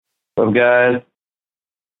What's up, guys?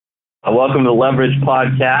 Welcome to the Leverage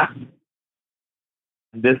Podcast.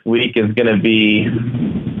 This week is going to be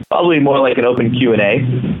probably more like an open Q&A.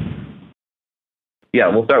 Yeah,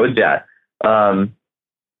 we'll start with Jack. What's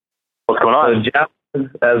going on? So Jack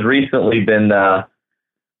has recently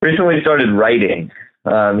started writing.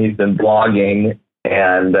 He's been blogging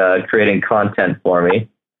and creating content for me.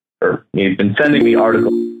 He's been sending me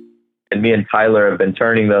articles, and me and Tyler have been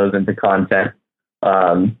turning those into content.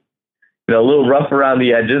 A little rough around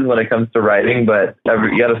the edges when it comes to writing, but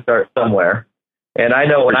you got to start somewhere. And I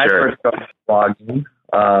know when I first started blogging,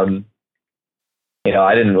 I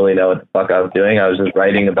didn't really know what the fuck I was doing. I was just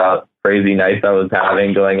writing about crazy nights I was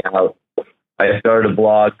having, going out. I started a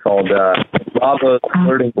blog called Bravo's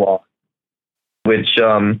Flirting Blog, which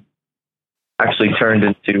actually turned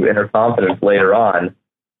into Inner Confidence later on.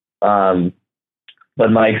 But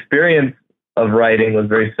my experience of writing was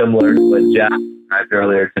very similar to what Jack described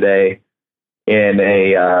earlier today in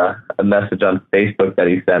a message on Facebook that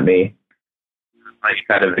he sent me. I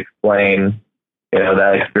kind of explain,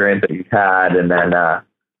 that experience that you've had, and then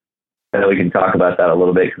we can talk about that a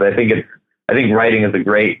little bit, because I think writing is a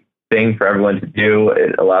great thing for everyone to do.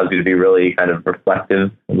 It allows you to be really kind of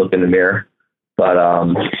reflective and look in the mirror. But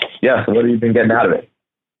so what have you been getting out of it?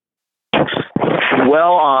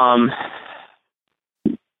 Well,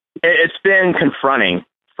 it's been confronting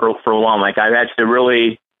for a while. Like, I've had to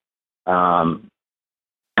really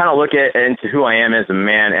kind of look into who I am as a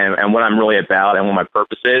man and what I'm really about and what my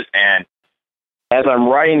purpose is. And as I'm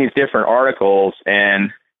writing these different articles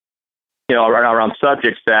and, around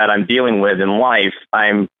subjects that I'm dealing with in life,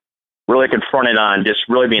 I'm really confronted on just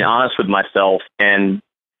really being honest with myself. And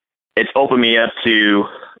it's opened me up to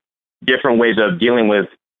different ways of dealing with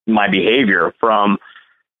my behavior. From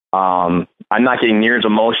I'm not getting near as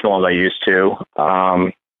emotional as I used to.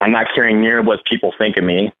 I'm not caring near what people think of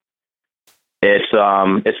me. It's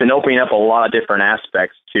been opening up a lot of different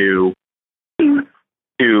aspects to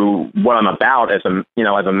what I'm about as a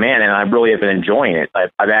man, and I really have been enjoying it.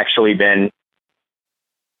 I've actually been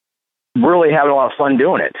really having a lot of fun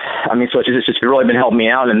doing it. I mean, so it's just really been helping me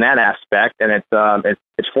out in that aspect, and it's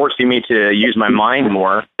forcing me to use my mind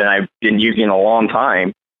more than I've been using in a long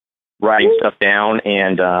time, writing stuff down,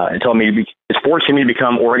 and it's forcing me to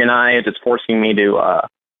become organized. It's forcing me to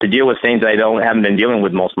deal with things I haven't been dealing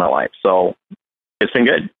with most of my life. So it's been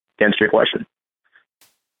good, to answer your question.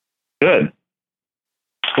 Good.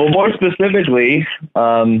 Well, more specifically,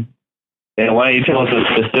 why don't you tell us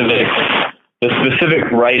the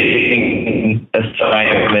specific writing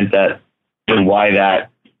assignment and why that,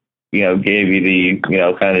 gave you the,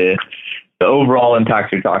 kind of the overall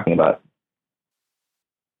impact you're talking about?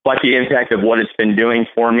 Like the impact of what it's been doing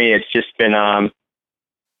for me, it's just been,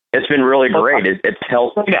 it's been really great. It's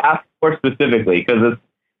helped. I'm going to ask more specifically, because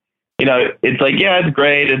it's like, yeah, it's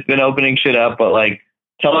great. It's been opening shit up, but like,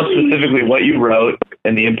 tell us specifically what you wrote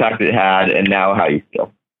and the impact it had, and now how you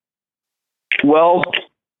feel. Well,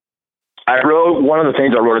 one of the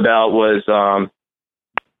things I wrote about was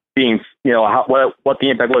being, what the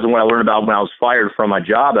impact was, and what I learned about when I was fired from a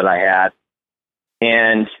job that I had.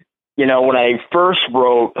 And, when I first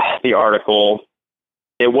wrote the article,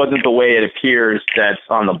 it wasn't the way it appears that's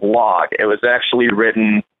on the blog. It was actually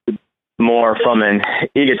written more from an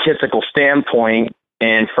egotistical standpoint,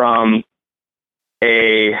 and from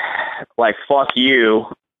a, like, fuck you,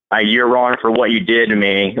 you're wrong for what you did to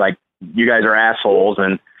me, like, you guys are assholes.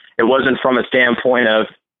 And it wasn't from a standpoint of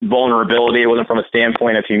vulnerability. It wasn't from a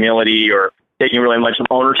standpoint of humility or taking really much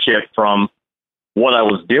ownership from what I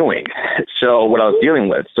was doing. So what I was dealing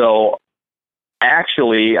with. So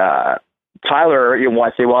actually, Tyler,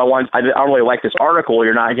 I say, well, I don't really like this article.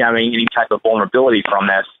 You're not having any type of vulnerability from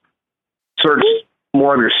this. Search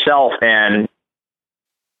more of yourself and,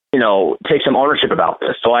 take some ownership about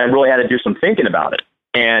this. So I really had to do some thinking about it.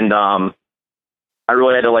 And I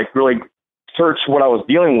really had to really search what I was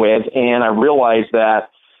dealing with. And I realized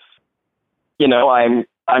that, I'm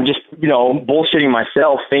just, bullshitting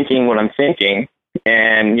myself, thinking what I'm thinking.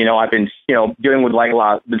 And, I've been, dealing with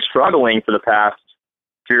been struggling for the past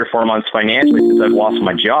 3 or 4 months financially since I've lost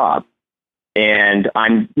my job. And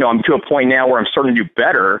I'm to a point now where I'm starting to do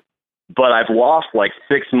better, but I've lost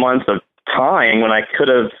 6 months of time when I could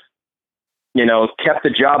have, kept the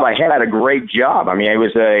job I had. A great job. I mean, it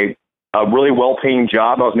was a really well-paying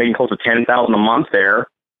job. I was making close to $10,000 a month there,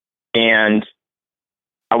 and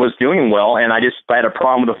I was doing well. And I had a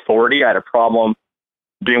problem with authority. I had a problem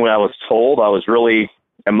doing what I was told. I was really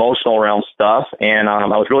emotional around stuff, and I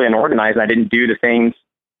was really unorganized. And I didn't do the things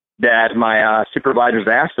that my supervisors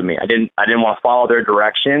asked of me. I didn't want to follow their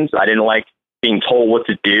directions. I didn't like being told what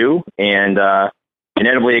to do, and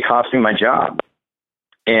inevitably it cost me my job.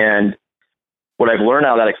 And what I've learned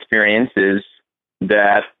out of that experience is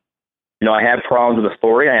that, I had problems with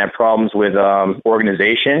authority. I had problems with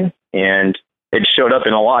organization, and it showed up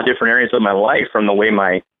in a lot of different areas of my life, from the way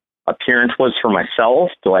my appearance was for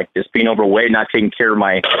myself to like just being overweight, not taking care of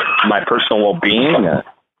my personal well-being,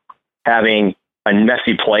 having a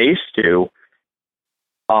messy place, to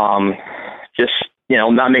just,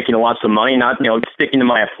 not making lots of money, not, sticking to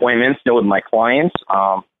my appointments, with my clients,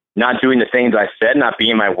 not doing the things I said, not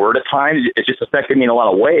being my word at times. It just affected me in a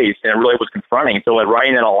lot of ways, and it really was confronting. So like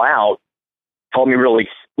writing it all out helped me really,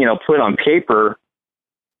 put it on paper.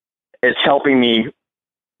 It's helping me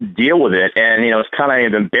deal with it. And, it's kind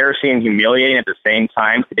of embarrassing and humiliating at the same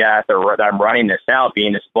time. Yeah, that I'm writing this out,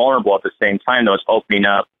 being this vulnerable at the same time, though it's opening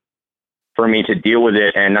up for me to deal with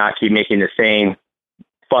it and not keep making the same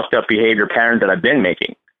fucked up behavior patterns that I've been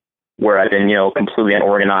making, where I've been, completely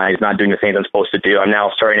unorganized, not doing the things I'm supposed to do. I'm now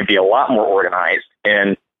starting to be a lot more organized,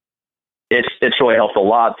 and it's really helped a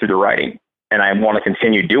lot through the writing. And I want to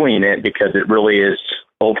continue doing it because it really is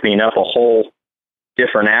opening up a whole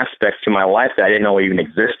different aspects to my life that I didn't know even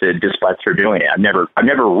existed just by through doing it. I've never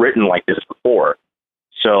written like this before.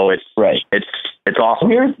 So it's right. It's awesome.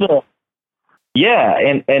 Here's the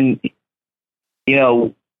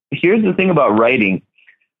here's the thing about writing.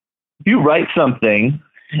 If you write something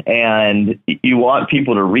and you want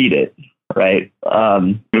people to read it, right?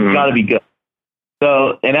 It's got to be good.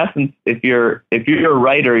 So in essence, if you're a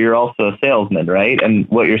writer, you're also a salesman, right? And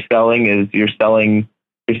what you're selling is you're selling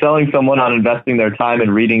someone on investing their time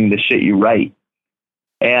and reading the shit you write.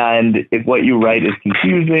 And if what you write is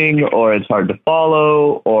confusing, or it's hard to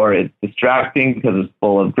follow, or it's distracting because it's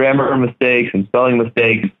full of grammar mistakes and spelling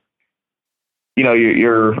mistakes,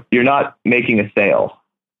 you're not making a sale,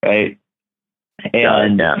 right?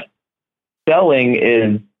 And selling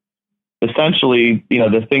is essentially,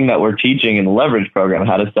 the thing that we're teaching in the leverage program: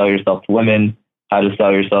 how to sell yourself to women, how to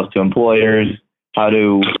sell yourself to employers, how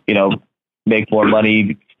to, make more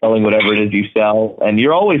money selling whatever it is you sell. And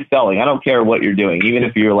you're always selling. I don't care what you're doing. Even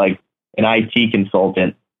if you're like an IT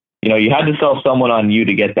consultant, you had to sell someone on you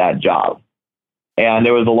to get that job. And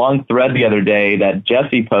there was a long thread the other day that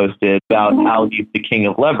Jesse posted about how he's the king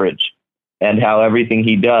of leverage and how everything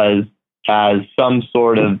he does has some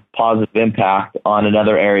sort of positive impact on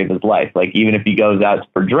another area of his life. Like even if he goes out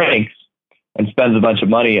for drinks and spends a bunch of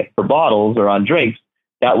money for bottles or on drinks,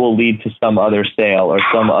 that will lead to some other sale or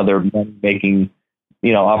some other money-making,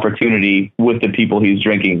 opportunity with the people he's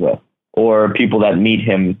drinking with, or people that meet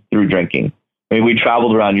him through drinking. I mean, we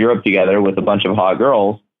traveled around Europe together with a bunch of hot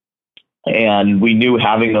girls, and we knew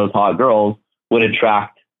having those hot girls would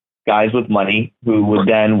attract guys with money who would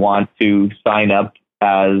then want to sign up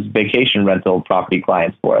as vacation rental property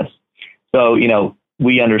clients for us. So,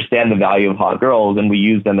 we understand the value of hot girls, and we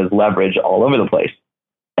use them as leverage all over the place.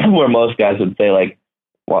 Where most guys would say, like,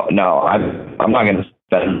 well, no, I'm not going to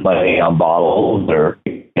spend money on bottles or,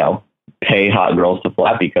 pay hot girls to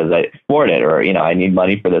flat because I afford it, or, I need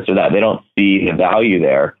money for this or that. They don't see the value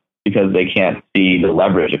there because they can't see the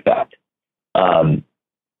leverage effect. And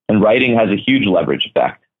writing has a huge leverage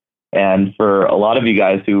effect. And for a lot of you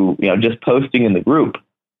guys who, just posting in the group,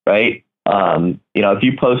 right? If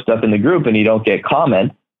you post up in the group and you don't get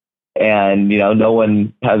comments and, no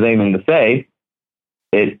one has anything to say,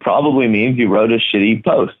 it probably means you wrote a shitty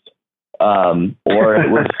post, or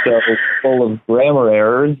it was so full of grammar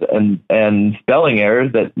errors and spelling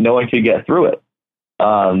errors that no one could get through it.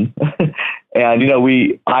 And,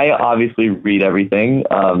 I obviously read everything.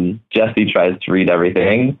 Jesse tries to read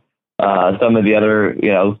everything. Some of the other,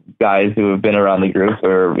 guys who have been around the group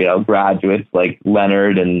are, graduates like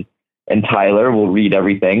Leonard and Tyler will read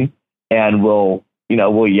everything, and we'll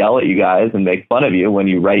yell at you guys and make fun of you when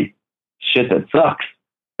you write shit that sucks.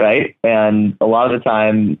 Right. And a lot of the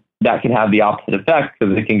time that can have the opposite effect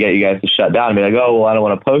because it can get you guys to shut down and be like, oh, well, I don't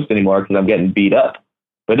want to post anymore because I'm getting beat up.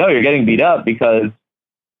 But no, you're getting beat up because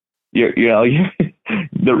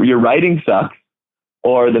your writing sucks,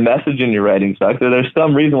 or the message in your writing sucks, or there's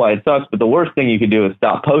some reason why it sucks. But the worst thing you can do is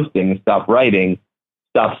stop posting and stop writing,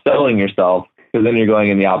 stop selling yourself, because then you're going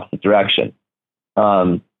in the opposite direction.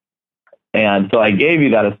 And so I gave you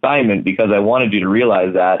that assignment because I wanted you to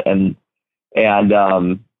realize that. And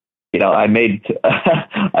I made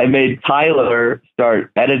Tyler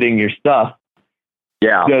start editing your stuff.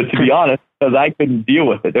 Yeah. To be honest, because I couldn't deal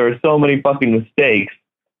with it. There were so many fucking mistakes.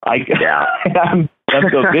 I'm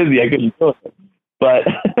so busy I couldn't deal with it. But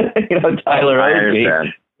Tyler owed me.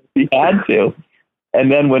 He had to. And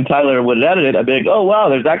then when Tyler would edit it, I'd be like, oh wow,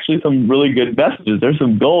 there's actually some really good messages. There's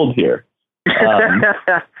some gold here.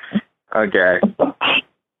 Okay.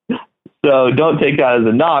 So don't take that as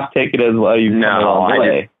a knock. Take it as, well, you've come a long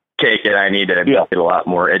way. Take it. I need to get a lot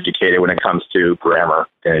more educated when it comes to grammar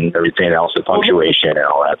and everything else, and punctuation and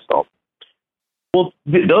all that stuff. Well,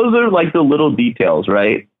 those are like the little details,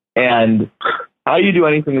 right? And how you do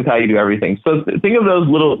anything is how you do everything. So think of those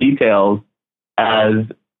little details as,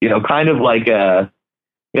 kind of like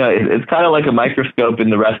it's kind of like a microscope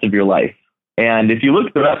in the rest of your life. And if you look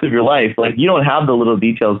at the rest of your life, like, you don't have the little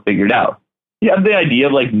details figured out. You have the idea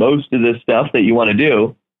of like most of this stuff that you want to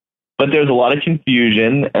do, but there's a lot of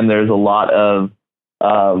confusion and there's a lot of,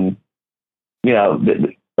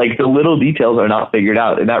 like the little details are not figured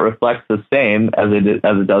out, and that reflects the same as it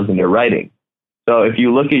does in your writing. So if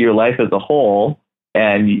you look at your life as a whole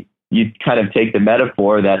and you kind of take the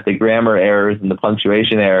metaphor that the grammar errors and the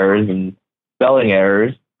punctuation errors and spelling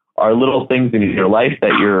errors are little things in your life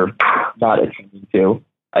that you're not attending to,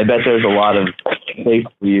 I bet there's a lot of space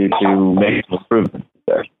for you to make some improvements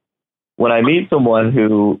there. When I meet someone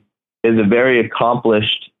who is a very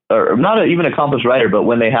accomplished, or not even accomplished writer, but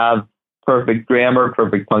when they have perfect grammar,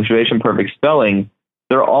 perfect punctuation, perfect spelling,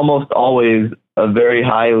 they're almost always a very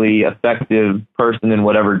highly effective person in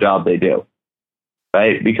whatever job they do,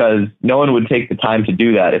 right? Because no one would take the time to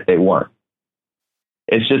do that if they weren't.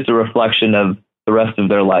 It's just a reflection of the rest of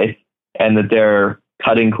their life, and that they're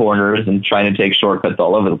cutting corners and trying to take shortcuts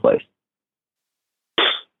all over the place.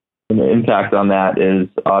 And the impact on that is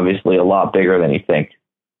obviously a lot bigger than you think.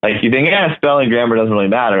 Like, you think, spelling, grammar doesn't really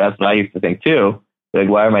matter. That's what I used to think too. Like,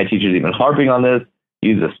 why are my teachers even harping on this?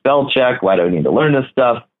 Use a spell check. Why do I need to learn this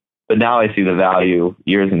stuff? But now I see the value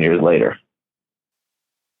years and years later.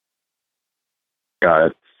 Got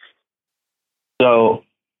it. So,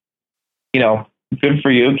 good for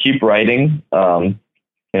you. Keep writing. Sure.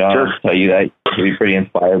 I'll tell you that you'll be pretty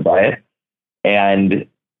inspired by it. And,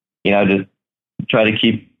 just try to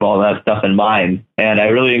keep all that stuff in mind. And I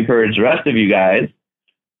really encourage the rest of you guys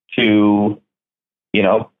to,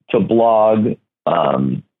 to blog,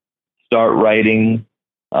 start writing,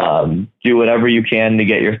 do whatever you can to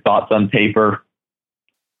get your thoughts on paper.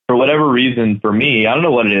 For whatever reason, for me, I don't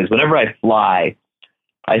know what it is. Whenever I fly,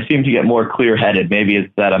 I seem to get more clear-headed. Maybe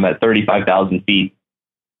it's that I'm at 35,000 feet,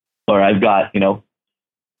 or I've got,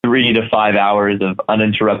 3 to 5 hours of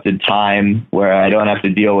uninterrupted time where I don't have to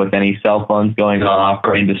deal with any cell phones going off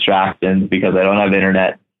or any distractions because I don't have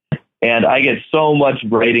internet. And I get so much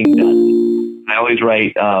writing done. I always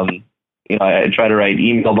write, I try to write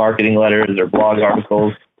email marketing letters or blog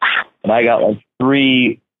articles. And I got like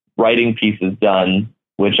 3 writing pieces done,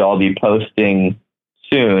 which I'll be posting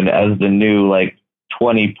soon as the new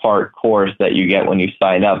 20-part course that you get when you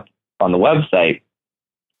sign up on the website.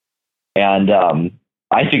 And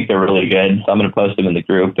I think they're really good. So I'm going to post them in the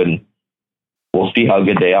group, and we'll see how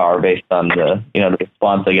good they are based on the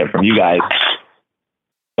response I get from you guys.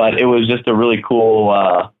 But it was just a really cool,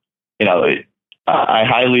 I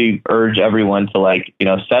highly urge everyone to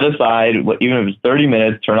set aside, even if it's 30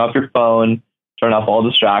 minutes, turn off your phone, turn off all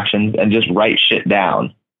distractions, and just write shit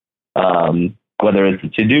down. Whether it's a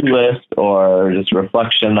to-do list or just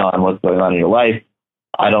reflection on what's going on in your life,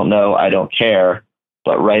 I don't know. I don't care.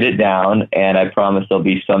 But write it down, and I promise there'll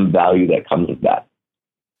be some value that comes with that.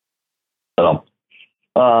 So,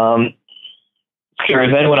 sure.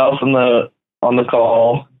 Is anyone else on the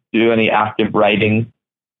call do any active writing,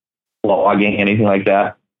 blogging, anything like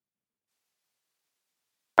that?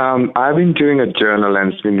 I've been doing a journal,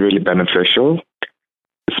 and it's been really beneficial,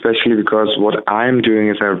 especially because what I'm doing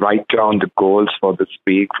is I write down the goals for this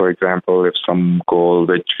week. For example, if some goal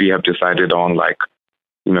which we have decided on,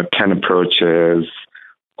 10 approaches,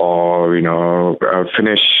 or,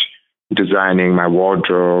 finish designing my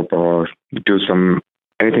wardrobe or do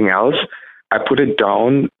anything else, I put it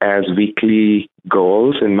down as weekly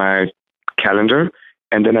goals in my calendar.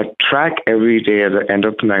 And then I track every day at the end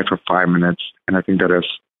of the night for 5 minutes. And I think that has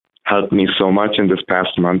helped me so much in this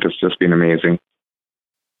past month. It's just been amazing.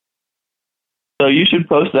 So you should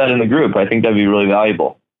post that in the group. I think that'd be really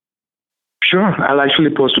valuable. Sure. I'll actually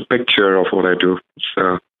post a picture of what I do.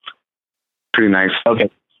 It's pretty nice. Okay.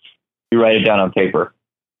 You write it down on paper.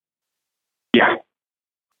 Yeah.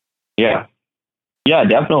 Yeah. Yeah,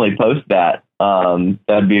 definitely post that.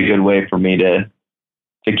 That'd be a good way for me to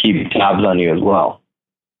keep tabs on you as well.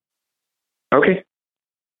 Okay.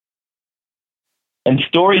 And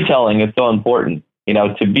storytelling is so important.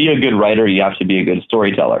 To be a good writer, you have to be a good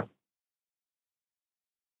storyteller.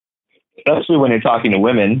 Especially when you're talking to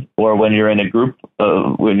women, or when you're in a group,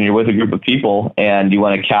 when you're with a group of people and you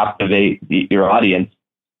want to captivate your audience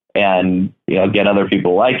and get other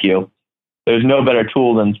people like you. There's no better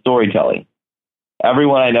tool than storytelling.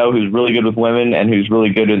 everyone I know who's really good with women and who's really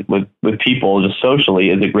good with people just socially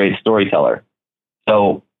is a great storyteller.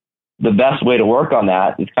 So the best way to work on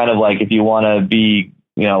that is kind of like if you want to be,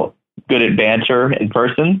 good at banter in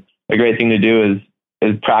person, a great thing to do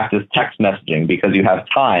is practice text messaging, because you have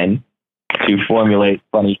time to formulate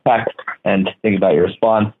funny text and to think about your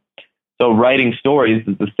response. So writing stories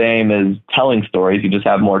is the same as telling stories. You just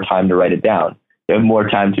have more time to write it down. You have more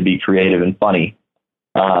time to be creative and funny.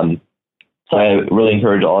 So I really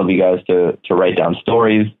encourage all of you guys to write down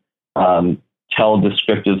stories, tell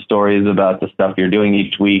descriptive stories about the stuff you're doing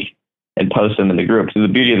each week, and post them in the group. So the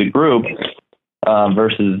beauty of the group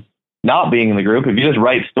versus not being in the group, if you just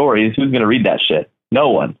write stories, who's going to read that shit? No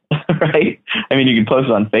one, right? I mean, you can post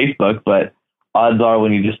it on Facebook, but odds are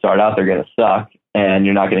when you just start out, they're going to suck and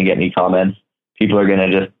you're not going to get any comments. People are going to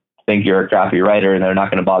just think you're a crappy writer and they're not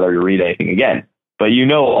going to bother to read anything again. But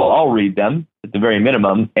I'll read them at the very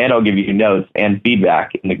minimum, and I'll give you notes and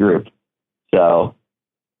feedback in the group. So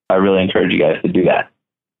I really encourage you guys to do that.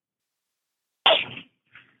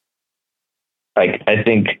 I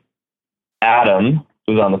think Adam,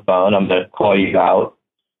 who's on the phone, I'm going to call you out.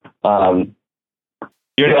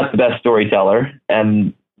 You're not the best storyteller,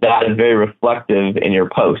 and that is very reflective in your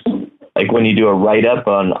posts. Like when you do a write-up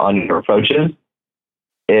on your approaches,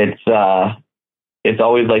 it's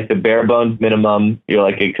always like the bare bones minimum. You're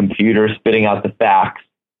like a computer spitting out the facts,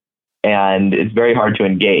 and it's very hard to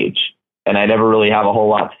engage. And I never really have a whole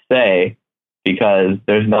lot to say because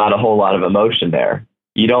there's not a whole lot of emotion there.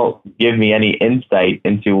 You don't give me any insight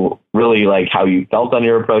into really like how you felt on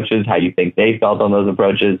your approaches, how you think they felt on those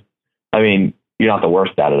approaches. I mean, you're not the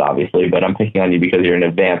worst at it, obviously, but I'm picking on you because you're an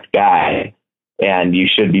advanced guy and you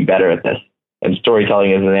should be better at this. And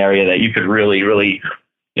storytelling is an area that you could really, really,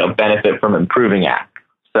 benefit from improving at.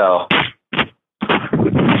 So that's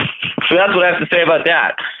what I have to say about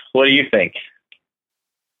that. What do you think?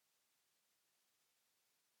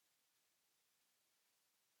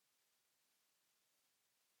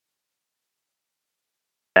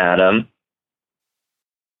 Adam?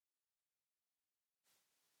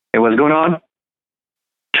 Hey, what's going on?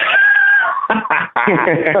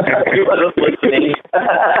 He wasn't listening.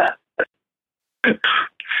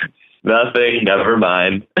 Nothing, never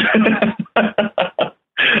mind. I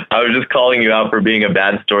was just calling you out for being a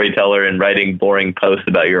bad storyteller and writing boring posts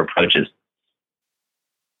about your approaches.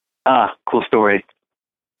 Cool story.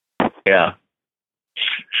 Yeah.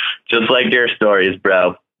 Just like your stories,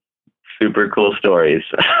 bro. Super cool stories.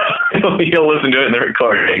 You'll listen to it in the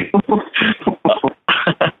recording.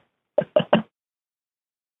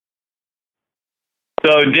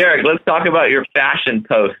 So, Derek, let's talk about your fashion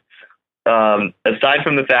posts. Aside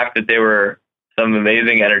from the fact that they were some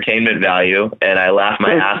amazing entertainment value, and I laughed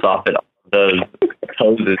my ass off at all those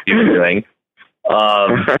poses you were doing,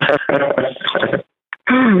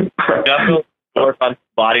 definitely work on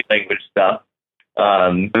body language stuff.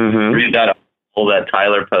 Read that article that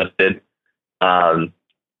Tyler posted.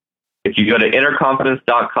 If you go to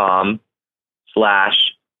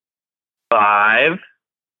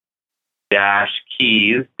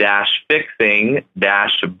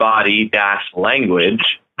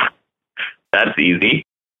that's easy.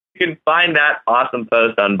 You can find that awesome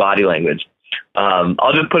post on body language.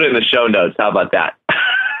 I'll just put it in the show notes. How about that?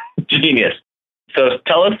 Genius. So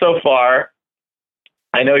tell us so far.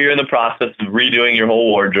 I know you're in the process of redoing your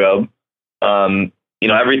whole wardrobe.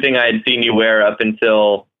 Everything I had seen you wear up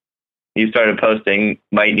until you started posting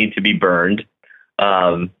might need to be burned.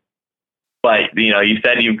 But, you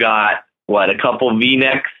said you've got, a couple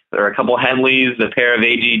V-necks or a couple Henleys, a pair of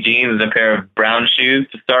AG jeans, and a pair of brown shoes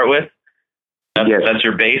to start with? Yes. That's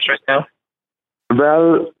your base right now?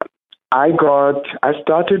 Well, I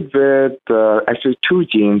started with actually two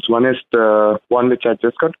jeans. One is the one which I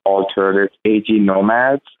just got altered. It's AG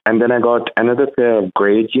Nomads. And then I got another pair of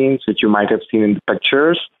gray jeans, which you might have seen in the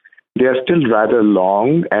pictures. They are still rather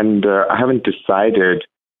long, and I haven't decided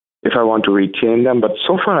if I want to retain them. But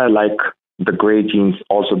so far, I like the gray jeans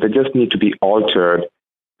also. They just need to be altered.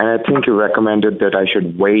 And I think you recommended that I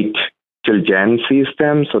should wait till Jen sees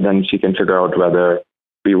them, so then she can figure out whether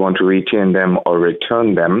we want to retain them or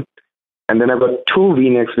return them. And then I've got two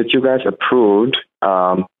V-necks which you guys approved.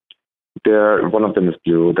 One of them is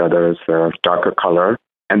blue, the other is a darker color.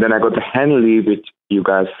 And then I got the Henley, which you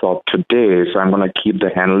guys saw today. So I'm going to keep the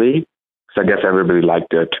Henley because I guess everybody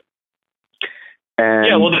liked it. And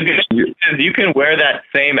yeah, well, the good news is you can wear that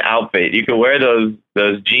same outfit. You can wear those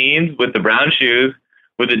jeans with the brown shoes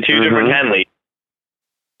with the two different Henleys.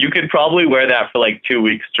 You could probably wear that for like 2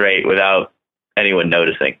 weeks straight without anyone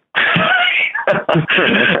noticing.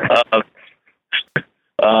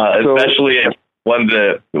 Especially one's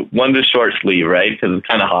a short sleeve, right? Because it's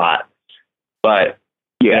kind of hot. But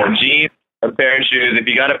jeans, a pair of shoes. If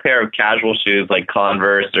you got a pair of casual shoes like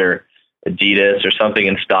Converse or Adidas or something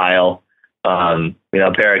in style, a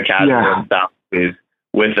pair of casual style shoes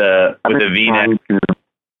with a V-neck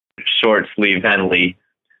short sleeve Henley,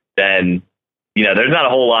 then there's not a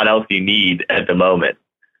whole lot else you need at the moment.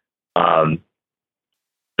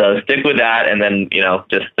 So stick with that, and then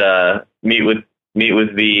just meet with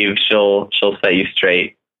Vive. She'll set you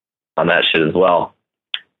straight on that shit as well.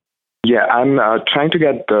 Yeah, I'm trying to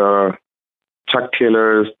get the Chuck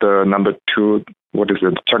Taylor's, the number 2. What is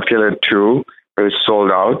it? Chuck Taylor 2 is sold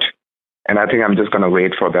out, and I think I'm just gonna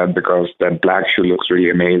wait for that because that black shoe looks really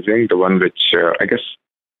amazing. The one which I guess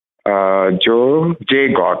Jay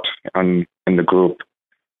got in the group.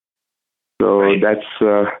 So that's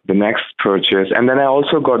the next purchase. And then I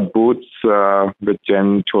also got boots, which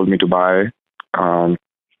Jen told me to buy.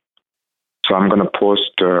 So I'm going to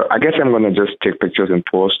post, I guess I'm going to just take pictures and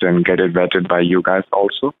post and get it vetted by you guys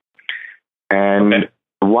also. And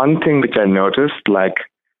one thing which I noticed, like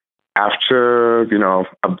after,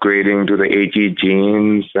 upgrading to the AG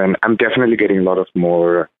jeans, and I'm definitely getting a lot of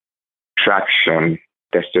more traction.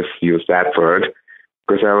 Let's just use that word.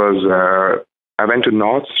 Because I went to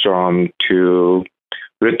Nordstrom to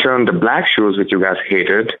return the black shoes, which you guys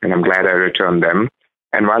hated, and I'm glad I returned them.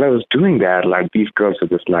 And while I was doing that, like these girls were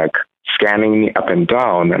just like scanning me up and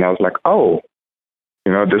down, and I was like, oh,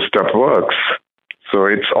 this stuff works. So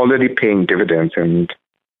it's already paying dividends, and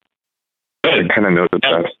I kind of noticed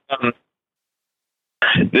that.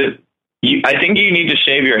 I think you need to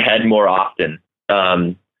shave your head more often.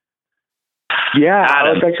 I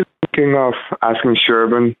was actually thinking of asking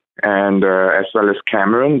Sherman and as well as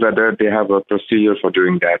Cameron whether they have a procedure for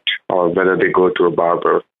doing that or whether they go to a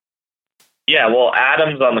barber. Yeah, well,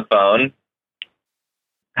 Adam's on the phone.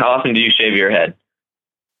 How often do you shave your head?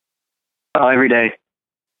 Every day.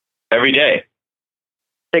 Every day?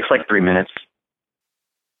 Takes like 3 minutes.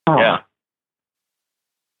 Oh. Yeah.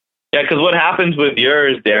 Yeah, because what happens with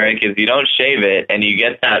yours, Derek, is you don't shave it and you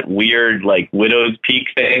get that weird, like, widow's peak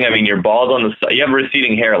thing. I mean, you're bald on the side. You have a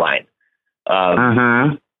receding hairline.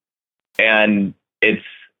 And it's,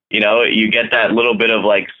 you get that little bit of,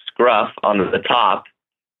 like, scruff on the top.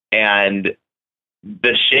 And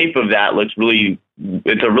the shape of that looks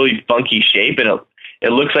it's a really funky shape. And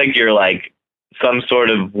it looks like you're, like, some sort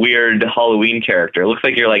of weird Halloween character. It looks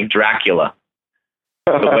like you're, like, Dracula.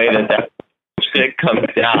 The way that shit comes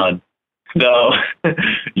down. So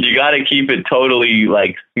you got to keep it totally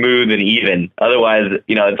like smooth and even. Otherwise,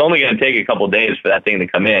 it's only going to take a couple days for that thing to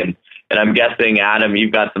come in. And I'm guessing, Adam,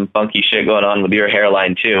 you've got some funky shit going on with your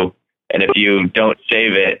hairline too. And if you don't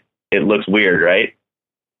shave it, it looks weird, right?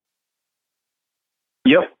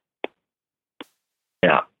 Yep.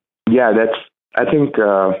 Yeah. Yeah, I think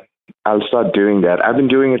I'll start doing that. I've been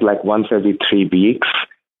doing it like once every 3 weeks.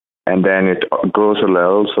 And then it grows a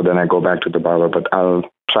little, so then I go back to the barber. But I'll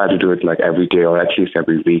try to do it like every day or at least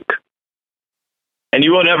every week. And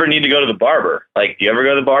you won't ever need to go to the barber. Like, do you ever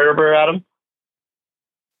go to the barber, Adam?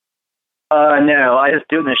 No, I just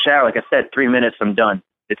do it in the shower. Like I said, 3 minutes, I'm done.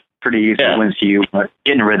 It's pretty easy once you get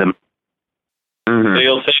in rhythm. Mm-hmm. So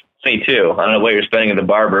you'll save money too. I don't know what you're spending at the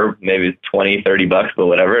barber, maybe $20, $30, but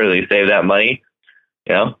whatever. You save that money,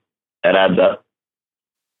 that adds up.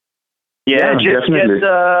 Yeah, just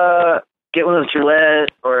get one of those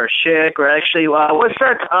Gillette or Schick, or actually, what's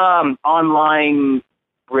that online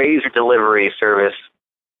razor delivery service?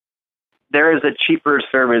 There is a cheaper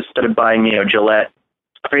service instead of buying, Gillette.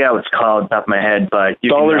 I forget what it's called off the top of my head, but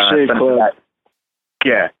you Dollar can Shave Club.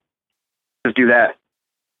 Yeah, just do that.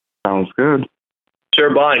 Sounds good.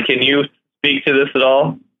 Sure, Bon, can you speak to this at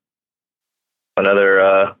all?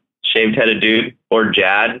 Another shaved-headed dude, or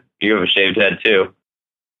Jad? You have a shaved head too.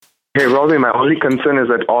 Hey, Robbie, my only concern is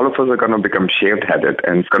that all of us are going to become shaved-headed,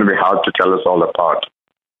 and it's going to be hard to tell us all apart.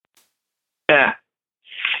 Yeah.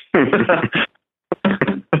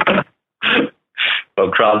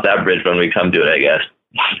 We'll cross that bridge when we come to it, I guess.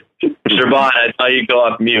 Sherban, I saw you go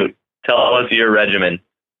off mute. Tell us your regimen.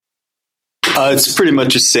 It's pretty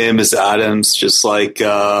much the same as Adam's, just like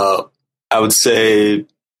I would say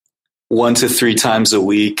 1 to 3 times a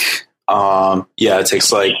week. It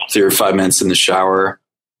takes like 3 or 5 minutes in the shower.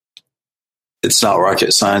 It's not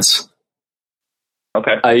rocket science.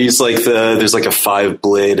 Okay. I use there's like a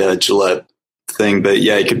 5-blade Gillette thing, but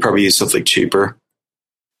yeah, you could probably use something cheaper.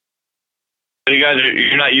 So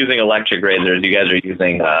you're not using electric razors. You guys are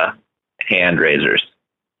using hand razors.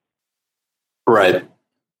 Right.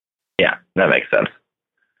 Yeah, that makes sense.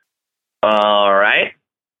 All right.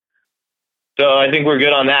 So I think we're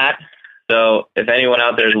good on that. So if anyone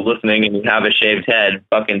out there is listening and you have a shaved head,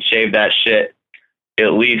 fucking shave that shit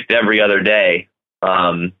at least every other day.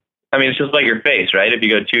 I mean, it's just like your face, right? If you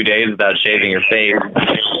go 2 days without shaving your face,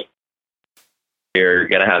 you're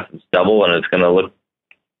gonna have some stubble, and it's gonna look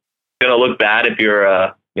bad if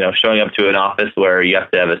you're showing up to an office where you have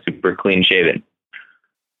to have a super clean shaven.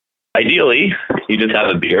 Ideally, you just have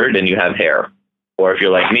a beard and you have hair. Or if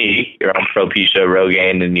you're like me, you're on Propecia,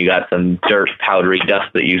 Rogaine, and you got some dirt, powdery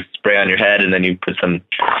dust that you spray on your head, and then you put some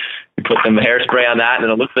hairspray on that,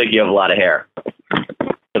 and it looks like you have a lot of hair.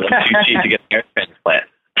 Because I'm too cheap to get a hair transplant.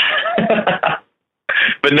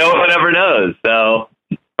 But no one ever knows, so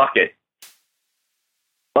fuck it.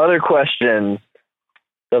 Other questions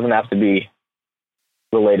doesn't have to be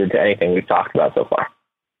related to anything we've talked about so far.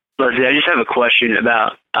 Leslie, I just have a question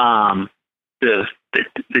about the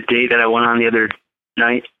date that I went on the other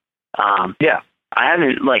night. Yeah, I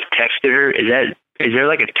haven't texted her. Is there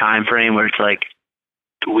like a time frame where it's like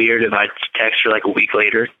weird if I text her like a week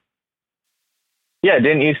later? Yeah,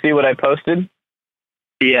 didn't you see what I posted?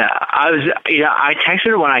 Yeah, I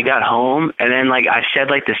texted her when I got home, and then I said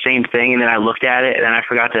the same thing, and then I looked at it, and then I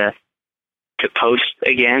forgot to post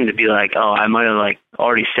again to be like, oh, I might have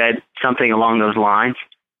already said something along those lines.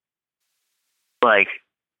 I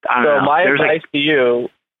don't know. My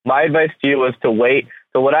advice to you was to wait.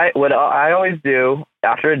 So what I always do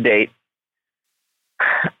after a date,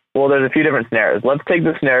 well, there's a few different scenarios. Let's take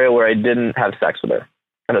the scenario where I didn't have sex with her,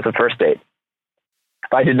 and it's a first date.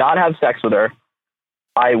 If I did not have sex with her,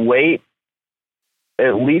 I wait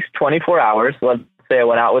at least 24 hours. Let's say I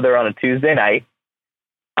went out with her on a Tuesday night.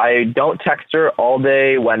 I don't text her all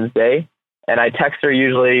day Wednesday, and I text her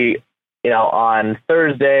usually, on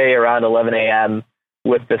Thursday around 11 a.m.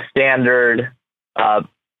 with the standard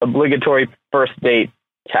obligatory first date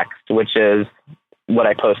text, which is what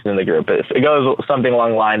I posted in the group. It goes something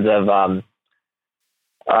along the lines of,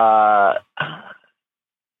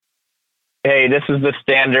 hey, this is the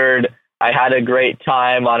standard, I had a great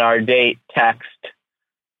time on our date text,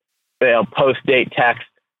 post-date text,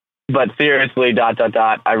 but seriously, ...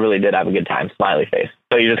 I really did have a good time, smiley face.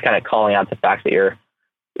 So you're just kind of calling out the fact that you're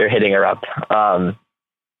hitting her up.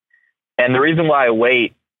 And the reason why I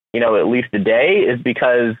wait, at least a day is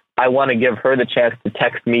because I want to give her the chance to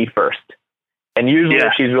text me first. And usually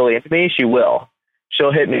if she's really into me, she will.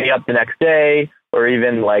 She'll hit me up the next day, or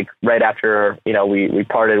even right after, we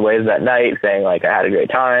parted ways that night, saying I had a great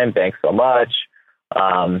time, thanks so much.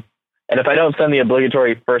 And if I don't send the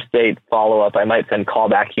obligatory first date follow-up, I might send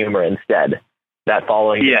callback humor instead that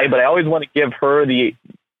following day. But I always want to give her the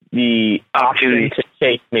option to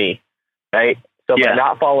chase me, right? So by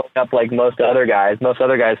not following up like most other guys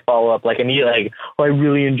follow up immediately, oh, I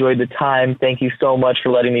really enjoyed the time. Thank you so much for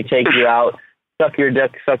letting me take you out. Suck your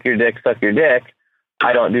dick, suck your dick, suck your dick.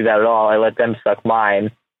 I don't do that at all. I let them suck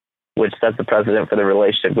mine, which sets the precedent for the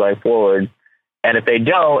relationship going forward. And if they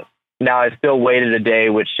don't, now I still waited a day,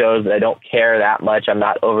 which shows that I don't care that much. I'm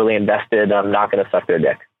not overly invested. I'm not going to suck their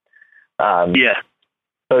dick.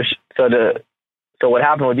 So what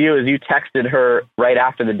happened with you is you texted her right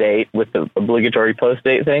after the date with the obligatory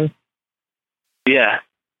post-date thing? Yeah.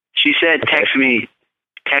 She said, text me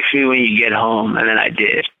when you get home, and then I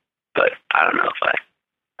did. But I don't know if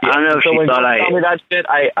I don't know if she thought I... Tell me that shit,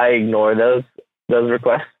 I ignore those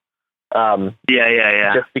requests.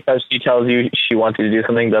 Just because she tells you she wants you to do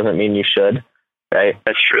something doesn't mean you should, right?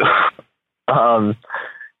 That's true.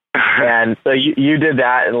 And so you did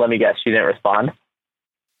that, and let me guess, she didn't respond?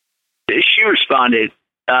 She responded,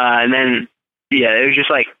 and then, it was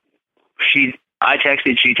just I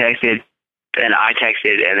texted, she texted, then I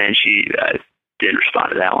texted, and then she didn't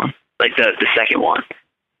respond to that one, the second one.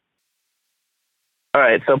 All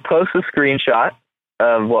right, so post a screenshot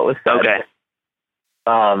of what was said. Okay.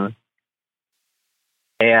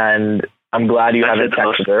 And I'm glad you haven't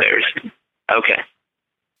texted her. Okay.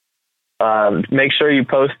 Make sure you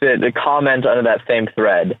post it, the comment under that same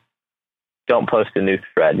thread. Don't post a new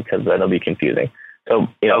thread because then it'll be confusing. So,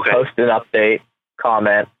 post an update,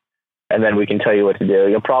 comment, and then we can tell you what to do.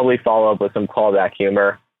 You'll probably follow up with some callback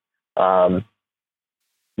humor.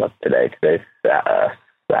 What's today? Today's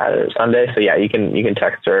Saturday, Sunday. So you can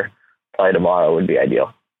text her. Probably tomorrow would be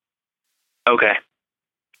ideal. Okay.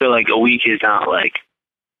 So a week is not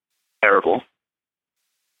terrible.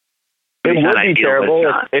 It would be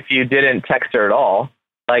terrible if you didn't text her at all.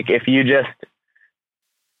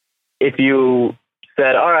 If you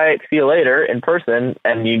said, all right, see you later in person,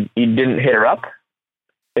 and you didn't hit her up,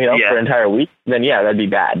 for an entire week, then that'd be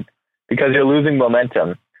bad because you're losing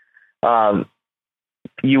momentum.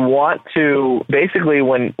 You want to, basically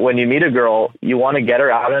when you meet a girl, you want to get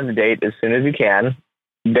her out on a date as soon as you can.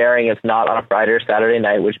 bearing it's not on a Friday or Saturday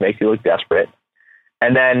night, which makes you look desperate.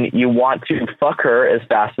 And then you want to fuck her as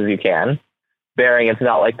fast as you can, bearing it's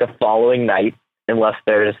not like the following night, unless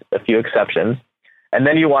there's a few exceptions. And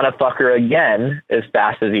then you want to fuck her again as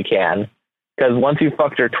fast as you can, because once you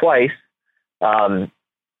fucked her twice, it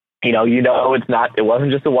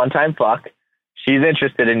wasn't just a one-time fuck. She's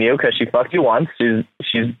interested in you because she fucked you once.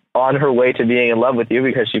 She's on her way to being in love with you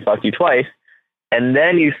because she fucked you twice. And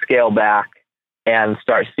then you scale back and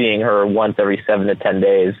start seeing her once every 7 to 10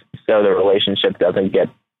 days, so the relationship doesn't get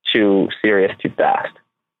too serious too fast.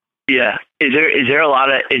 Yeah. Is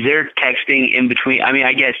there texting in between? I mean,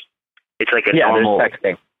 I guess it's like normal. There's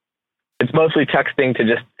texting. It's mostly texting to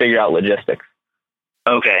just figure out logistics.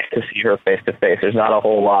 Okay. To see her face to face. There's not a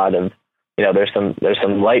whole lot of, there's some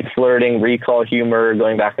light flirting, recall humor,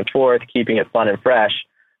 going back and forth, keeping it fun and fresh,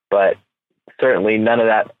 but certainly none of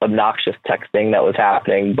that obnoxious texting that was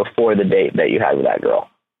happening before the date that you had with that girl.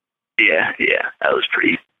 Yeah, that was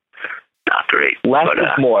pretty not great. Less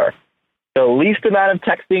is more. The least amount of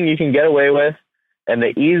texting you can get away with, and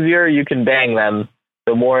the easier you can bang them,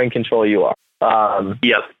 the more in control you are.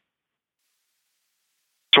 Yep.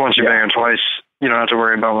 So once you bang them twice, you don't have to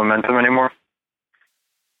worry about momentum anymore?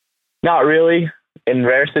 Not really. In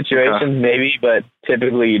rare situations, maybe, but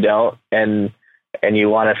typically you don't, and you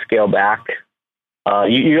want to scale back.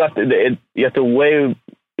 You have to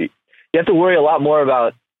worry a lot more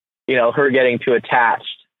about her getting too attached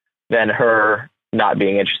than her not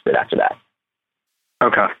being interested after that.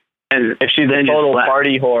 Okay. And if she's a total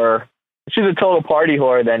party whore,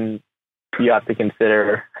 then you have to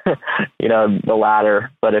consider the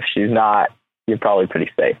latter. But if she's not, you're probably pretty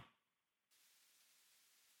safe.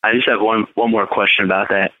 I just have one more question about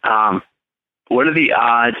that. What are the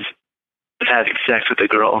odds of having sex with a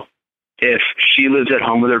girl if she lives at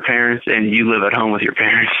home with her parents and you live at home with your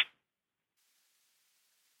parents?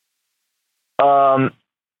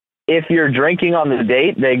 If you're drinking on the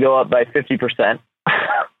date, they go up by 50%.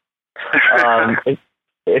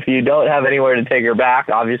 If you don't have anywhere to take her back,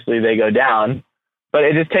 obviously they go down, but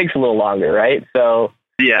it just takes a little longer, right? So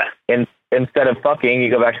yeah, instead of fucking, you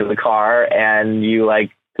go back to the car and you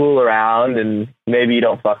fool around, and maybe you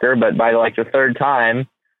don't fuck her, but by the third time,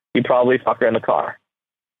 you probably fuck her in the car.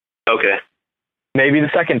 Okay. Maybe the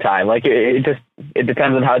second time. It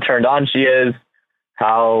depends on how turned on she is,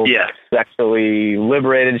 how sexually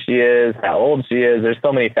liberated she is, how old she is. There's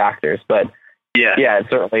so many factors, but it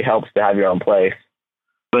certainly helps to have your own place.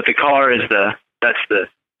 But the car is the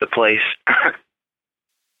place.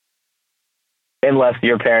 Unless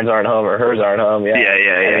your parents aren't home or hers aren't home. Yeah.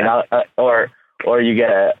 I mean, or you get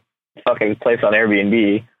a fucking place on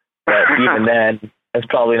Airbnb, but even then, it's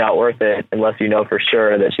probably not worth it unless you know for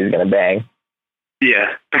sure that she's going to bang.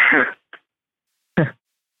 Yeah.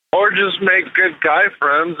 Or just make good guy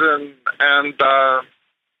friends and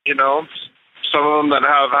some of them that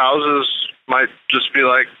have houses might just be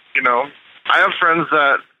like, I have friends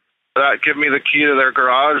that give me the key to their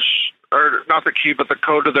garage, or not the key, but the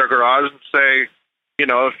code to their garage, and say,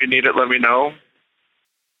 if you need it, let me know.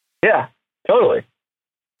 Yeah, totally.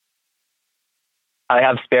 I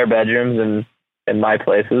have spare bedrooms in my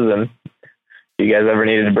places, and if you guys ever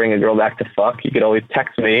needed to bring a girl back to fuck, you could always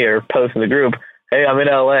text me or post in the group, hey, I'm in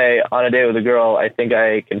LA on a date with a girl. I think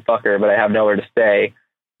I can fuck her, but I have nowhere to stay.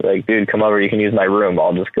 Dude, come over. You can use my room.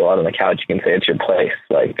 I'll just go out on the couch. You can say it's your place.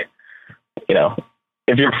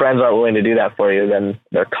 If your friends aren't willing to do that for you, then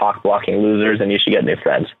they're cock-blocking losers, and you should get new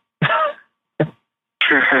friends. All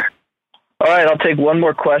right, I'll take one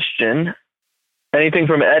more question. Anything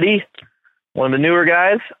from Eddie, one of the newer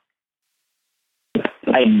guys?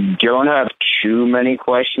 I don't have too many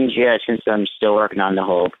questions yet since I'm still working on the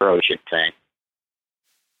whole approach thing.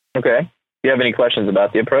 Okay. Do you have any questions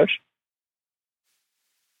about the approach?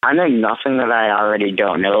 I know nothing that I already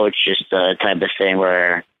don't know. It's just the type of thing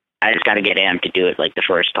where I just got to get amped to do it the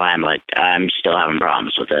first time. I'm still having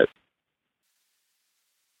problems with it.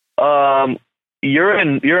 You're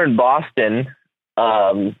in Boston.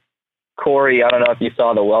 Corey, I don't know if you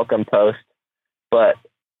saw the welcome post, but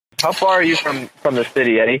how far are you from the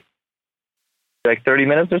city, Eddie? 30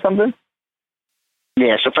 minutes or something?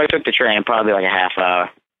 Yeah, so if I took the train, probably a half hour.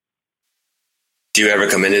 Do you ever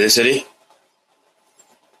come into the city?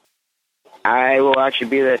 I will actually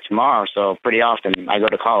be there tomorrow, so pretty often. I go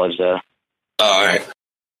to college there. Oh, all right.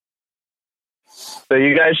 So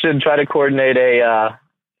you guys should try to coordinate an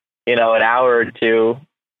hour or two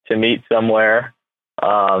to meet somewhere.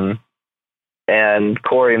 And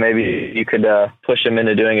Corey, maybe you could push him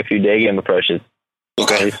into doing a few day game approaches.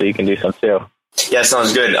 Okay. Obviously, you can do some too. Yeah,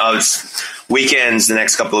 sounds good. It's weekends. The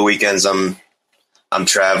next couple of weekends, I'm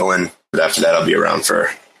traveling. But after that, I'll be around for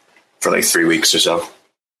like 3 weeks or so.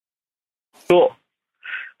 Cool.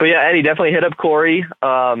 But yeah, Eddie, definitely hit up Corey.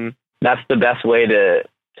 That's the best way to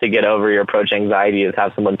get over your approach anxiety, is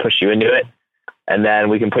have someone push you into it. And then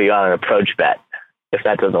we can put you on an approach bet if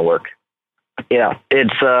that doesn't work. Yeah,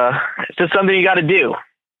 it's just something you got to do.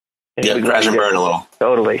 Yeah, crash and burn a little.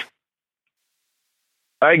 Totally.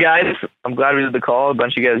 All right, guys. I'm glad we did the call. A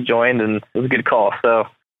bunch of you guys joined, and it was a good call. So,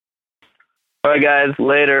 all right, guys.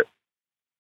 Later.